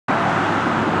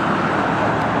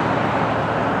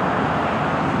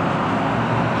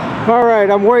Alright,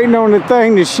 I'm waiting on the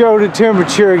thing to show the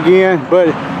temperature again, but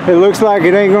it looks like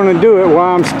it ain't gonna do it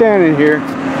while I'm standing here.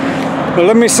 But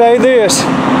let me say this.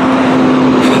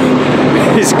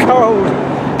 It's cold.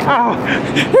 Oh,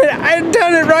 I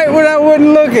done it right when I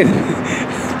wasn't looking.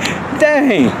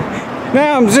 Dang.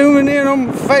 Now I'm zooming in on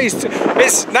my face.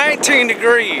 It's 19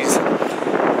 degrees.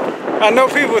 I know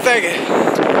people are thinking,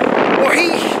 well,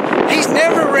 he's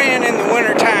never ran in the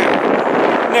winter time.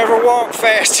 Never walked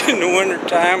fast in the winter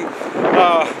time.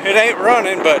 It ain't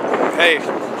running, but hey,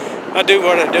 I do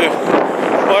what I do.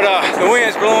 But the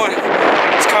wind's blowing,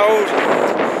 it's cold,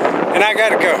 and I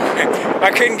gotta go.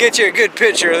 I couldn't get you a good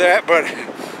picture of that, but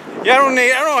I don't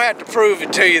have to prove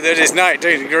it to you that it's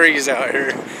 19 degrees out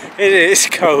here. It is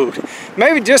cold.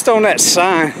 Maybe just on that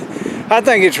sign. I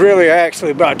think it's really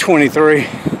actually about 23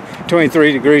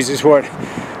 degrees is what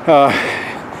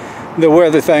the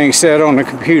weather thing said on the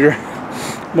computer.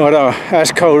 But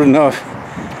that's cold enough.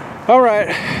 All right,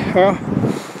 well,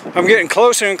 I'm getting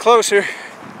closer and closer,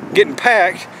 getting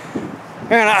packed.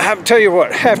 And I have to tell you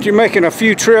what, after making a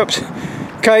few trips,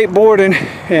 kiteboarding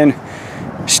and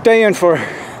staying for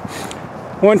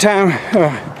one time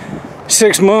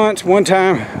 6 months, one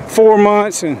time 4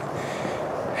 months, and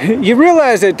you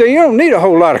realize that you don't need a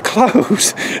whole lot of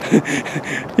clothes.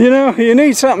 You know, you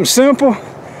need something simple.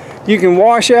 You can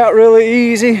wash out really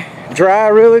easy, dry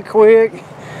really quick.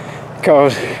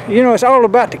 Because, you know, it's all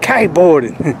about the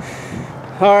kiteboarding.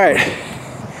 Alright.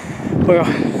 Well,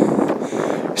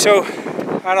 so,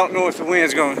 I don't know if the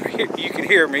wind's going to, you can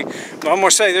hear me, but I'm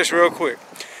going to say this real quick.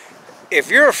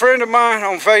 If you're a friend of mine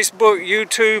on Facebook,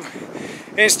 YouTube,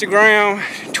 Instagram,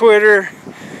 Twitter,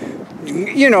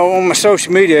 you know, on my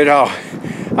social media at all,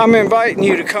 I'm inviting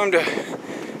you to come to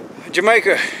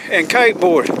Jamaica and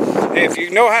kiteboard. If you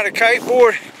know how to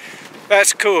kiteboard,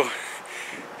 that's cool.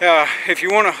 If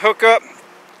you want to hook up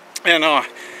and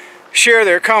share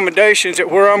their accommodations at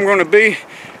where I'm going to be,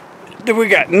 we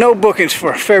got no bookings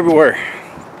for February.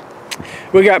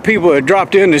 We got people that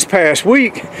dropped in this past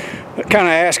week kind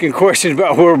of asking questions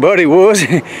about where Buddy was.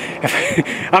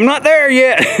 I'm not there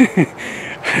yet.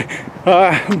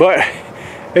 But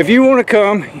if you want to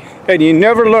come and you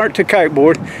never learned to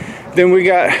kiteboard, then we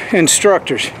got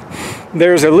instructors.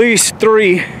 There's at least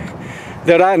 3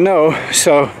 that I know.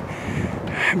 So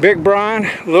Big Brian,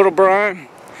 Little Brian,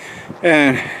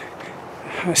 and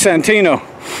Santino.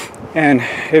 And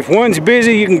if one's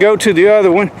busy, you can go to the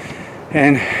other one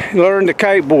and learn to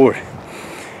kiteboard,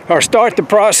 or start the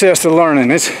process of learning.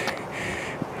 It's,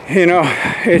 you know,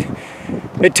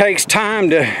 it takes time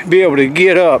to be able to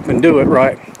get up and do it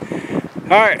right.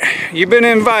 All right, you've been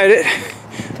invited.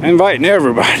 I'm inviting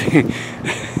everybody.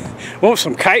 Want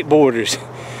some kiteboarders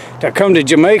to come to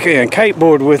Jamaica and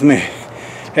kiteboard with me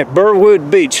at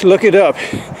Burwood Beach. Look it up.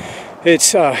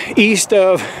 It's east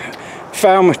of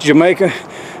Falmouth, Jamaica.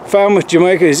 Falmouth,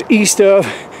 Jamaica is east of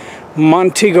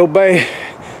Montego Bay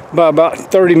by about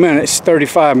 30 minutes,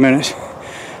 35 minutes.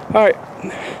 All right.